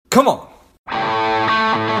Come on.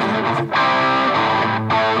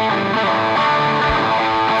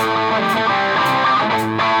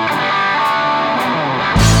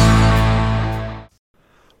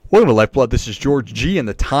 Welcome to Lifeblood. This is George G, and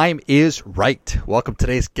the time is right. Welcome to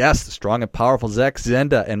today's guests, the strong and powerful Zach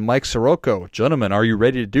Zenda and Mike Sirocco. Gentlemen, are you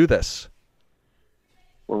ready to do this?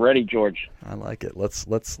 We're ready, George. I like it. Let's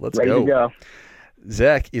ready go. To go.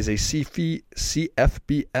 Zach is a CFBS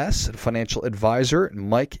financial advisor.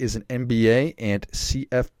 Mike is an MBA and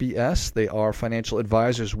CFBS. They are financial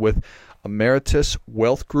advisors with Emeritus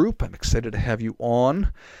Wealth Group. I'm excited to have you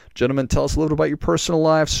on. Gentlemen, tell us a little about your personal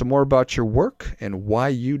lives, some more about your work, and why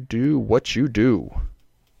you do what you do.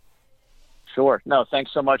 Sure. No,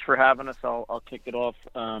 thanks so much for having us. I'll kick it off.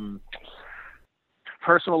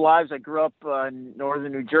 Personal lives, I grew up in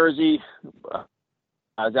northern New Jersey.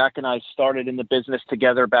 Zach and I started in the business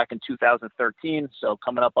together back in 2013, so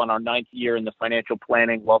coming up on our 9th year in the financial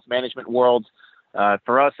planning, wealth management world.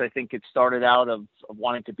 For us, I think it started out of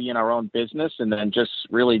wanting to be in our own business and then just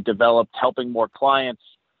really developed helping more clients.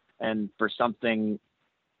 And for something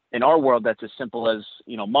in our world that's as simple as,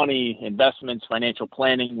 money, investments, financial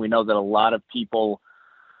planning, we know that a lot of people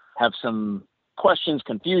have some questions,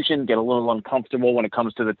 confusion, get a little uncomfortable when it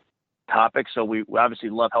comes to the topic. So we obviously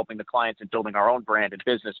love helping the clients and building our own brand and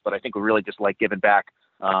business, but I think we really just like giving back,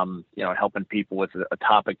 helping people with a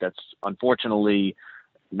topic that's unfortunately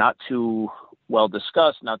not too well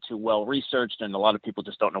discussed, not too well researched, and a lot of people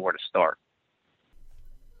just don't know where to start.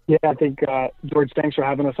 Yeah, I think, George, thanks for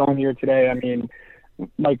having us on here today. I mean,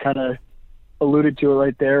 Mike kind of alluded to it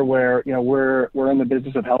right there where, we're in the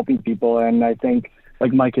business of helping people. And I think,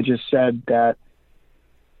 like Mike had just said, that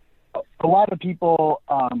a lot of people,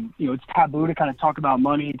 it's taboo to kind of talk about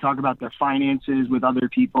money, talk about their finances with other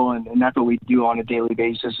people. And that's what we do on a daily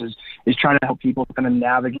basis is trying to help people kind of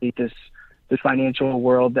navigate this financial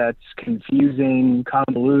world that's confusing,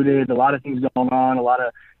 convoluted, a lot of things going on, a lot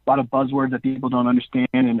of buzzwords that people don't understand.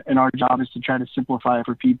 And our job is to try to simplify it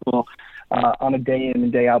for people on a day in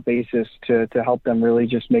and day out basis to help them really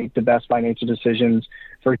just make the best financial decisions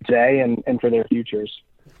for today and for their futures.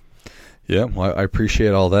 Yeah, well, I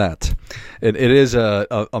appreciate all that. It is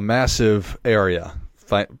a massive area,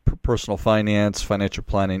 personal finance, financial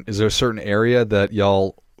planning. Is there a certain area that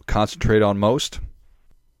y'all concentrate on most?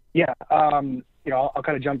 Yeah, I'll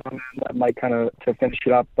kind of jump on that and let Mike kind of to finish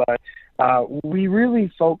it up. But we really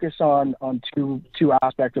focus on two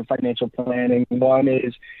aspects of financial planning. One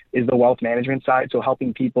is the wealth management side, so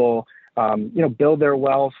helping people, build their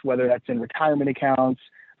wealth, whether that's in retirement accounts,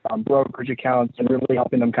 brokerage accounts, and really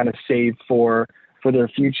helping them kind of save for their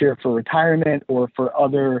future, for retirement, or for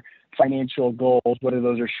other financial goals, whether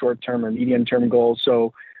those are short-term or medium-term goals.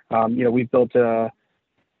 So, we've built a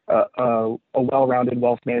well-rounded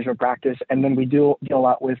wealth management practice. And then we deal a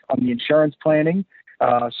lot with on the insurance planning.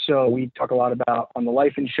 So we talk a lot about on the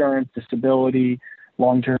life insurance, disability,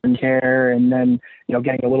 long-term care, and then,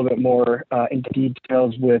 getting a little bit more into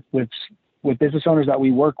details with business owners that we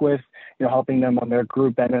work with, helping them on their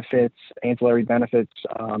group benefits, ancillary benefits,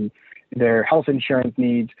 their health insurance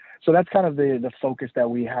needs. So that's kind of the focus that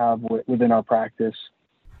we have within our practice.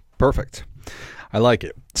 Perfect. I like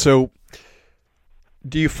it. So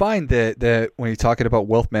do you find that when you're talking about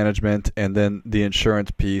wealth management and then the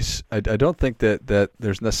insurance piece, I don't think that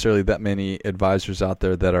there's necessarily that many advisors out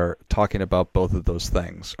there that are talking about both of those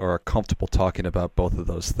things or are comfortable talking about both of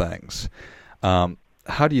those things.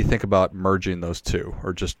 How do you think about merging those two?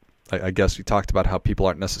 Or just, I guess you talked about how people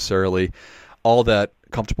aren't necessarily all that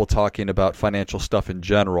comfortable talking about financial stuff in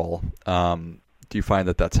general. Do you find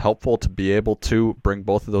that that's helpful to be able to bring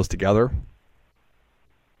both of those together?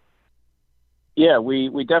 Yeah, we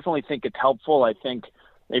definitely think it's helpful. I think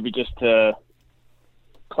maybe just to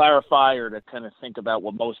clarify or to kind of think about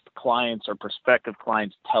what most clients or prospective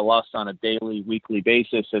clients tell us on a daily, weekly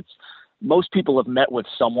basis, it's most people have met with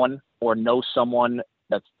someone or know someone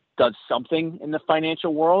that does something in the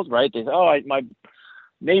financial world, right? They say, my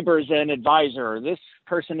neighbor's an advisor, or this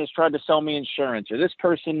person has tried to sell me insurance, or this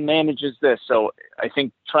person manages this. So I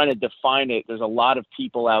think trying to define it, there's a lot of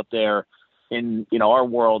people out there in our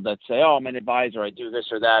world that say, I'm an advisor, I do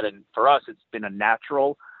this or that. And for us, it's been a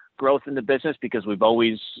natural growth in the business because we've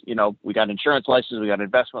always, we got insurance license, we got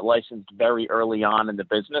investment license very early on in the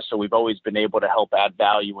business. So we've always been able to help add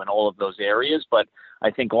value in all of those areas. But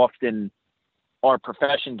I think often our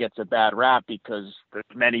profession gets a bad rap because there's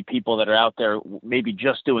many people that are out there maybe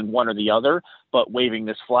just doing one or the other, but waving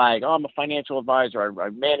this flag, I'm a financial advisor, I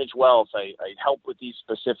manage wealth, I help with these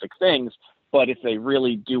specific things. But if they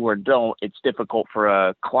really do or don't, it's difficult for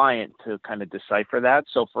a client to kind of decipher that.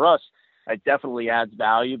 So for us, it definitely adds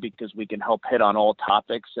value because we can help hit on all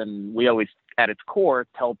topics. And we always, at its core,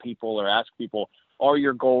 tell people or ask people, are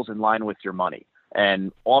your goals in line with your money?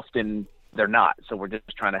 And often they're not. So we're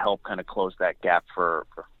just trying to help kind of close that gap for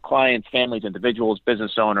clients, families, individuals,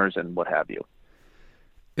 business owners, and what have you.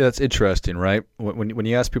 Yeah, that's interesting, right? When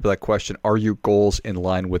you ask people that question, are your goals in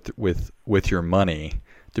line with your money?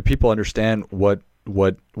 Do people understand what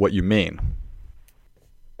you mean?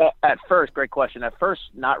 At first, great question. At first,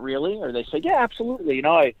 not really. Or they say, yeah, absolutely. You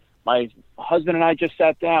know, my husband and I just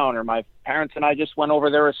sat down, or my parents and I just went over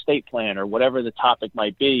their estate plan, or whatever the topic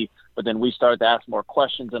might be. But then we started to ask more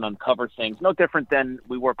questions and uncover things. No different than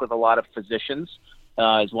we work with a lot of physicians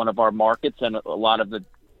as one of our markets, and a lot of the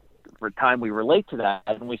time we relate to that.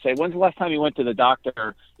 And we say, when's the last time you went to the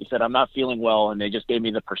doctor? You said, I'm not feeling well, and they just gave me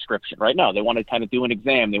the prescription. Right now, they want to kind of do an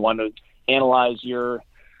exam. They want to analyze your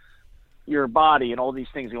body and all these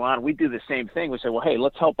things go on. We do the same thing. We say, well, hey,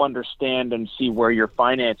 let's help understand and see where your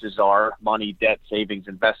finances are, money, debt, savings,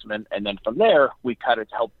 investment. And then from there, we kind of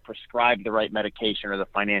help prescribe the right medication or the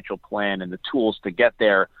financial plan and the tools to get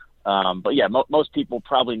there. But yeah, most people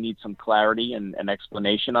probably need some clarity and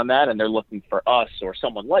explanation on that. And they're looking for us or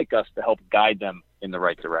someone like us to help guide them in the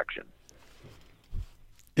right direction.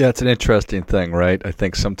 Yeah, it's an interesting thing, right? I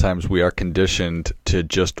think sometimes we are conditioned to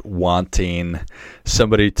just wanting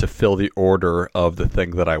somebody to fill the order of the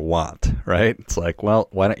thing that I want, right? It's like, well,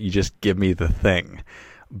 why don't you just give me the thing?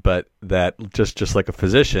 But that just like a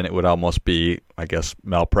physician, it would almost be, I guess,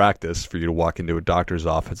 malpractice for you to walk into a doctor's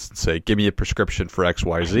office and say, give me a prescription for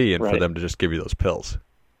XYZ, and right, for them to just give you those pills.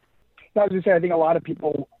 I was going to say, I think a lot of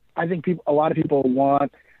people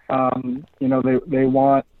want, they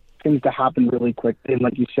want things to happen really quickly. And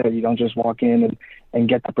like you said, you don't just walk in and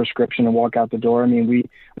get the prescription and walk out the door. I mean, we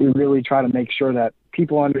really try to make sure that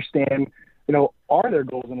people understand, are their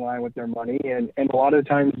goals in line with their money? And a lot of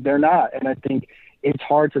times they're not. And I think it's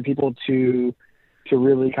hard for people to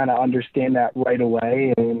really kind of understand that right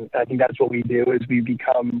away. And I think that's what we do, is we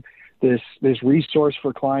become this resource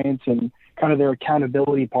for clients and kind of their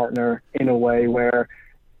accountability partner in a way where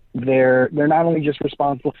they're not only just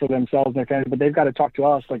responsible for themselves and their family, but they've got to talk to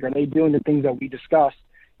us. Like, are they doing the things that we discussed,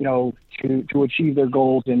 to achieve their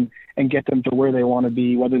goals and get them to where they want to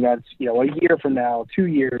be, whether that's, a year from now, 2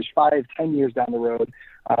 years, 5, 10 years down the road.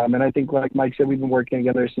 And I think, like Mike said, we've been working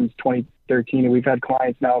together since 2013, and we've had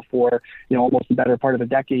clients now for, almost the better part of a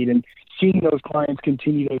decade. And seeing those clients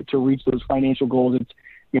continue to reach those financial goals, it's,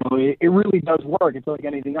 it really does work. It's like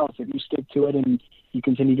anything else. If you stick to it and you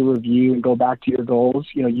continue to review and go back to your goals,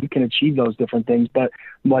 you can achieve those different things. But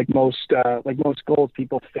like most goals,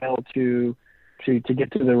 people fail to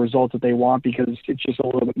get to the results that they want because it's just a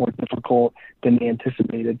little bit more difficult than they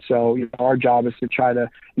anticipated. So our job is to try to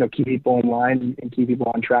keep people in line and keep people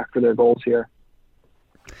on track for their goals here.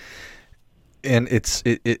 And it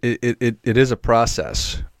is a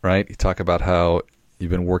process, right? You talk about how you've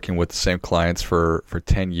been working with the same clients for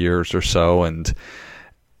 10 years or so, and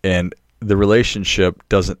the relationship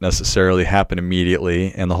doesn't necessarily happen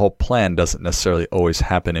immediately, and the whole plan doesn't necessarily always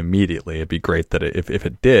happen immediately. It'd be great that if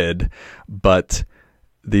it did, but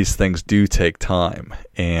these things do take time,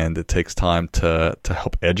 and it takes time to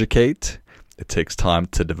help educate. It takes time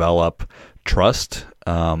to develop trust,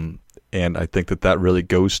 and I think that really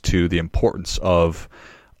goes to the importance of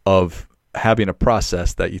having a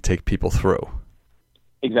process that you take people through.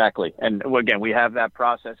 Exactly. And again, we have that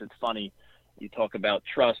process. It's funny. You talk about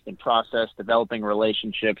trust and process, developing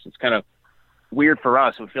relationships. It's kind of weird for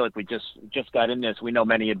us. We feel like we just got in this. We know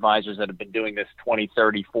many advisors that have been doing this 20,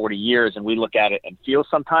 30, 40 years, and we look at it and feel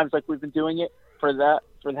sometimes like we've been doing it for that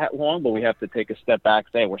long, but we have to take a step back,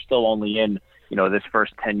 say we're still only in, this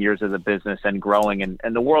first 10 years of the business and growing,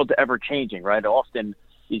 and the world's ever changing, right? Often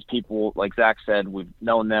these people, like Zach said, we've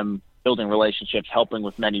known them building relationships, helping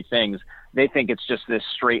with many things. They think it's just this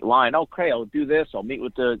straight line. Okay, I'll do this. I'll meet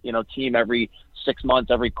with the team every 6 months,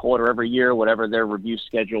 every quarter, every year, whatever their review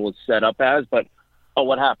schedule is set up as. But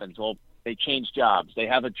what happens? Well, they change jobs. They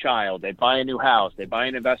have a child. They buy a new house. They buy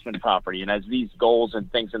an investment property. And as these goals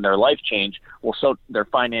and things in their life change, well, so their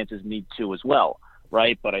finances need to as well,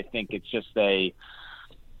 right? But I think it's just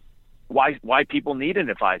why people need an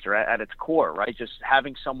advisor at its core, right? Just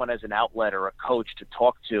having someone as an outlet or a coach to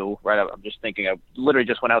talk to, right? I'm just thinking, I literally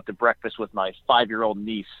just went out to breakfast with my 5-year-old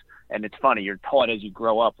niece, and it's funny, you're taught as you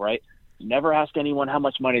grow up, right? Never ask anyone how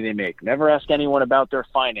much money they make. Never ask anyone about their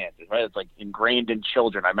finances, right? It's like ingrained in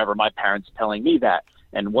children. I remember my parents telling me that.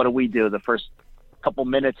 And what do? The first couple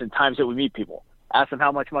minutes and times that we meet people, ask them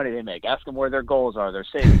how much money they make, ask them where their goals are, their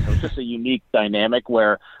savings. So it's just a unique dynamic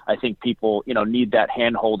where I think people, need that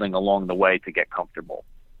hand holding along the way to get comfortable.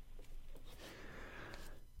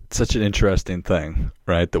 such an interesting thing,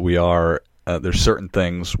 right? That we are there's certain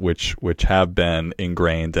things which have been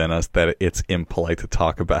ingrained in us that it's impolite to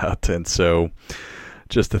talk about, and so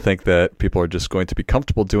just to think that people are just going to be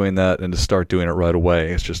comfortable doing that and to start doing it right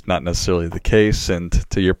away, it's just not necessarily the case. And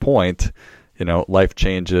to your point, life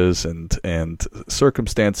changes and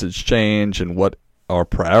circumstances change, and what our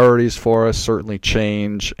priorities for us certainly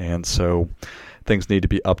change, and so things need to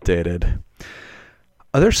be updated.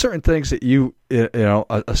 Are there certain things that you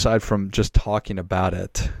aside from just talking about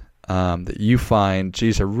it, that you find,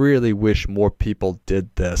 geez, I really wish more people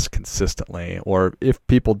did this consistently, or if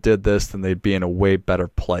people did this, then they'd be in a way better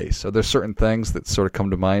place? Are there certain things that sort of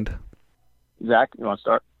come to mind? Zach, you want to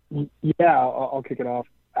start? Yeah, I'll kick it off.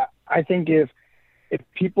 I think if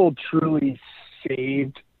people truly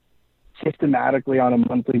saved systematically on a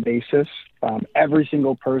monthly basis, every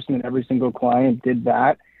single person and every single client did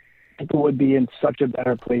that, people would be in such a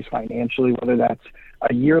better place financially, whether that's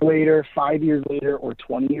a year later, 5 years later, or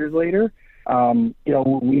 20 years later.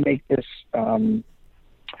 We make this,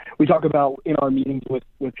 we talk about in our meetings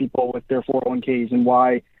with people with their 401ks and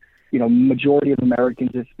why, majority of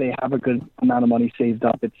Americans, if they have a good amount of money saved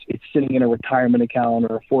up, it's sitting in a retirement account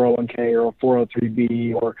or a 401k or a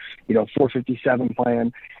 403b or, 457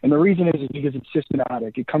 plan. And the reason is because it's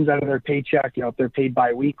systematic. It comes out of their paycheck. If they're paid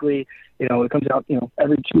biweekly, it comes out,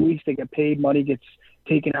 every 2 weeks they get paid, money gets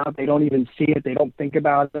taken out. They don't even see it. They don't think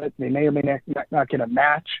about it. They may or may not get a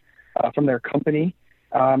match from their company.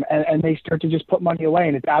 And they start to just put money away,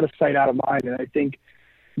 and it's out of sight, out of mind. And I think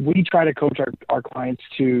we try to coach our clients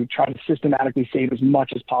to try to systematically save as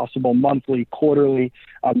much as possible, monthly, quarterly.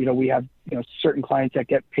 We have, certain clients that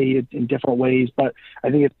get paid in different ways, but I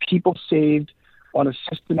think if people saved on a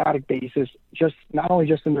systematic basis, just not only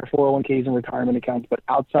just in their 401ks and retirement accounts, but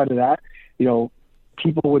outside of that,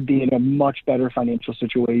 people would be in a much better financial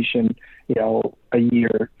situation, a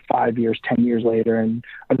year, 5 years, 10 years later. And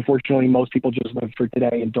unfortunately, most people just live for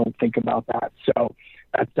today and don't think about that. So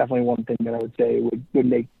that's definitely one thing that I would say would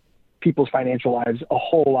make people's financial lives a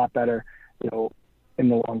whole lot better, in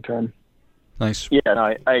the long term. Nice. Yeah,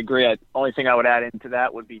 no, I agree. The only thing I would add into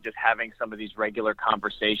that would be just having some of these regular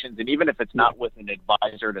conversations. And even if it's not with an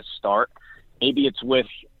advisor to start, maybe it's with,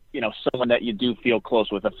 someone that you do feel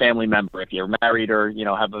close with, a family member, if you're married or,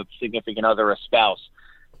 have a significant other, a spouse.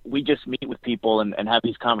 We just meet with people and have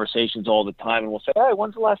these conversations all the time. And we'll say, hey,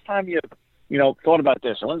 when's the last time you thought about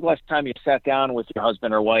this? Or when's the last time you sat down with your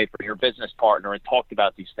husband or wife or your business partner and talked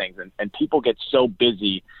about these things? And people get so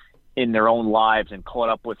busy in their own lives and caught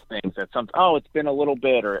up with things that it's been a little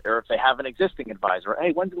bit, or if they have an existing advisor,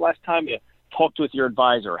 hey, when's the last time you talked with your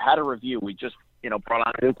advisor or had a review? We just, brought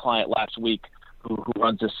on a new client last week who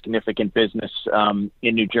runs a significant business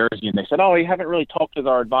in New Jersey. And they said, you haven't really talked with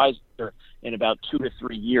our advisor in about 2 to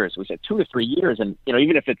 3 years. We said 2 to 3 years. And,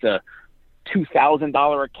 even if it's a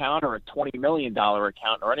 $2,000 account or a $20 million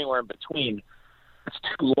account or anywhere in between, it's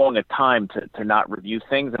too long a time to not review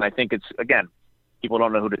things. And I think it's, again, people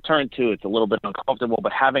don't know who to turn to. It's a little bit uncomfortable,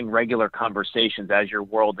 but having regular conversations as your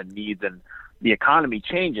world and needs and the economy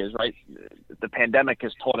changes, right? The pandemic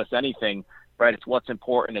has taught us anything, right? It's what's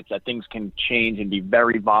important. It's that things can change and be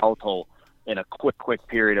very volatile in a quick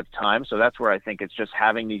period of time. So that's where I think it's just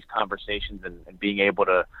having these conversations and being able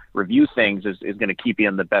to review things is going to keep you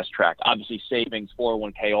on the best track. Obviously, savings,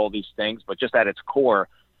 401k, all these things, but just at its core,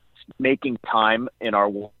 making time in our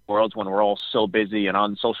worlds when we're all so busy and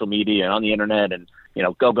on social media and on the internet and,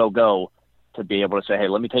 go, to be able to say, hey,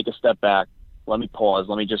 let me take a step back. Let me pause.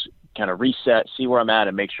 Let me just kind of reset, see where I'm at,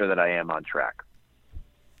 and make sure that I am on track.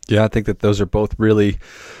 Yeah, I think that those are both really,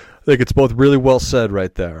 it's both really well said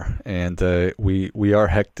right there. And we are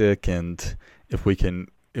hectic, and if we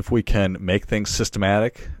can make things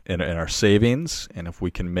systematic in our savings, and if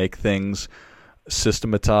we can make things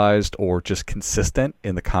systematized or just consistent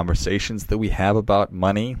in the conversations that we have about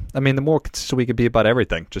money, the more consistent we could be about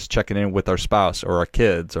everything, just checking in with our spouse or our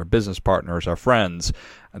kids, our business partners, our friends,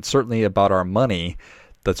 and certainly about our money.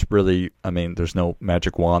 That's really, there's no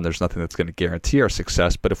magic wand. There's nothing that's going to guarantee our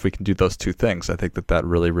success. But if we can do those two things, I think that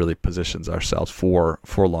really, really positions ourselves for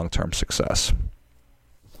long-term success.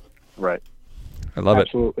 Right. I love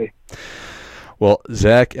Absolutely. it. Well,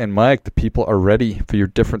 Zach and Mike, the people are ready for your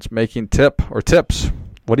difference-making tip or tips.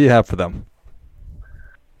 What do you have for them?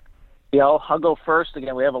 Yeah, I'll go first.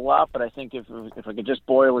 Again, we have a lot, but I think if I could just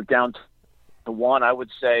boil it down to one, I would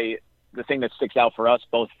say the thing that sticks out for us,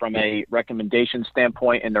 both from a recommendation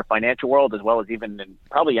standpoint in their financial world, as well as even in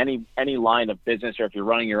probably any line of business, or if you're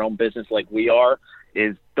running your own business like we are,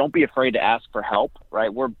 is don't be afraid to ask for help,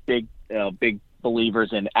 right? We're big believers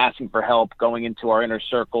in asking for help, going into our inner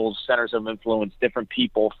circles, centers of influence, different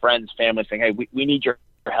people, friends, family, saying, hey, we need your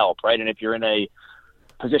for help, right? And if you're in a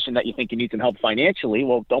position that you think you need some help financially,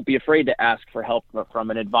 well, don't be afraid to ask for help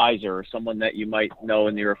from an advisor or someone that you might know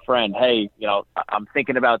and you're a friend. Hey, I'm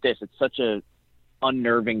thinking about this. It's such a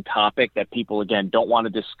unnerving topic that people, again, don't want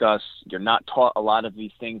to discuss. You're not taught a lot of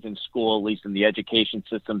these things in school, at least in the education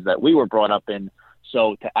systems that we were brought up in.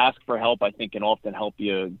 So to ask for help, I think, can often help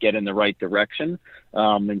you get in the right direction,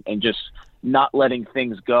 and just not letting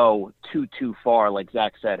things go too far. Like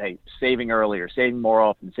Zach said, hey, saving earlier, saving more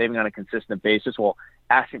often, saving on a consistent basis. Well,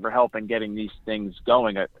 asking for help and getting these things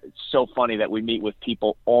going. It's so funny that we meet with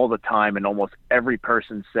people all the time, and almost every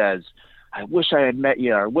person says, I wish I had met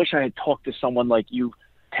you, or I wish I had talked to someone like you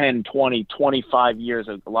 10, 20, 25 years.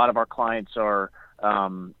 A lot of our clients are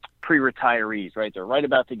pre-retirees, right? They're right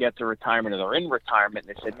about to get to retirement, or they're in retirement,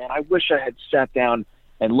 and they said, man, I wish I had sat down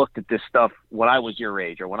and looked at this stuff when I was your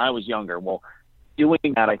age or when I was younger. Well,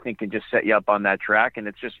 doing that, I think, can just set you up on that track. And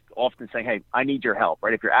it's just often saying, hey, I need your help,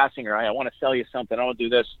 right? If you're asking her, hey, I want to sell you something, I want to do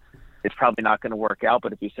this, it's probably not going to work out.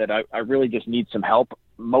 But if you said, I really just need some help,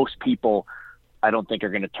 most people, I don't think are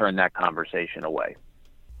going to turn that conversation away.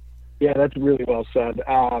 Yeah, that's really well said.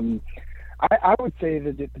 I would say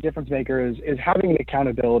that the difference maker is having an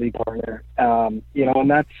accountability partner. And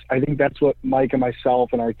I think that's what Mike and myself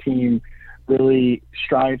and our team really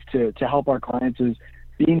strive to help our clients, is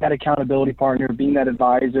being that accountability partner, being that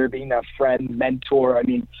advisor, being that friend, mentor. I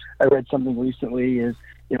mean, I read something recently is,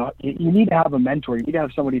 you need to have a mentor. You need to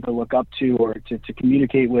have somebody to look up to or to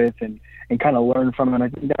communicate with and kind of learn from. And I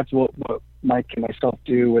think that's what Mike and myself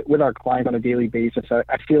do with our clients on a daily basis.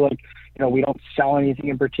 I feel like, we don't sell anything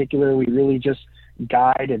in particular. We really just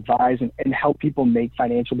guide, advise, and help people make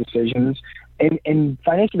financial decisions. And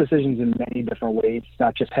financial decisions in many different ways. It's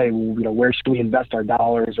not just, hey, where should we invest our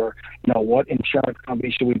dollars, or, what insurance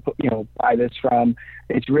company should we buy this from?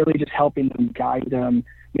 It's really just helping them, guide them,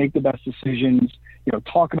 make the best decisions,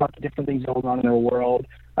 talk about the different things going on in their world.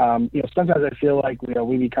 Sometimes I feel like,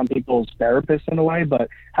 we become people's therapists in a way, but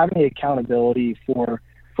having the accountability for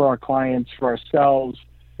our clients, for ourselves,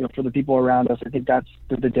 for the people around us, I think that's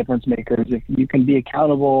the difference makers. If you can be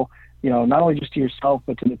accountable, not only just to yourself,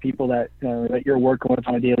 but to the people that you're working with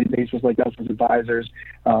on a daily basis, like us as advisors,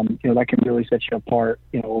 that can really set you apart,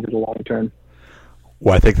 over the long term.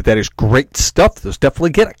 Well, I think that is great stuff. Let's definitely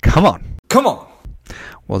get it. Come on.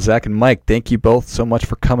 Well, Zach and Mike, thank you both so much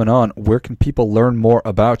for coming on. Where can people learn more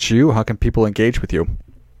about you? How can people engage with you?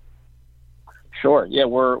 Sure. Yeah,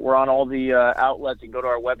 we're on all the outlets. You can go to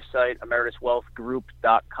our website,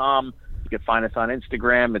 emerituswealthgroup.com. You can find us on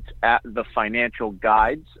Instagram. It's at The Financial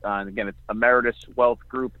Guides. And again, it's Emeritus Wealth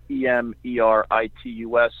Group,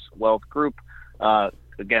 EMERITUS Wealth Group.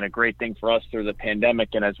 Again, a great thing for us through the pandemic,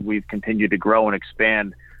 and as we've continued to grow and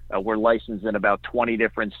expand, we're licensed in about 20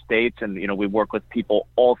 different states, and we work with people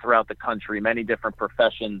all throughout the country, many different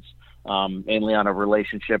professions, mainly on a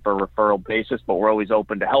relationship or referral basis, but we're always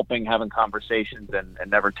open to helping, having conversations, and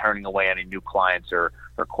never turning away any new clients or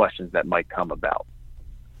questions that might come about.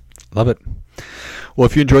 Love it. Well,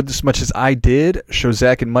 if you enjoyed this as much as I did, show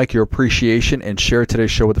Zach and Mike your appreciation and share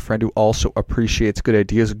today's show with a friend who also appreciates good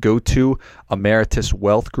ideas. Go to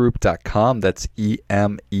emerituswealthgroup.com. That's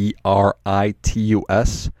EMERITUS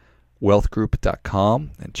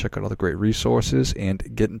wealthgroup.com, and check out all the great resources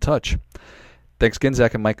and get in touch. Thanks again,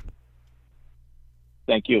 Zach and Mike.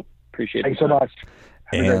 Thank you. Appreciate it. Thanks so much.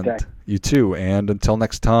 Have a great day. You too. And until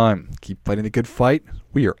next time, keep fighting the good fight.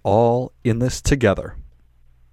 We are all in this together.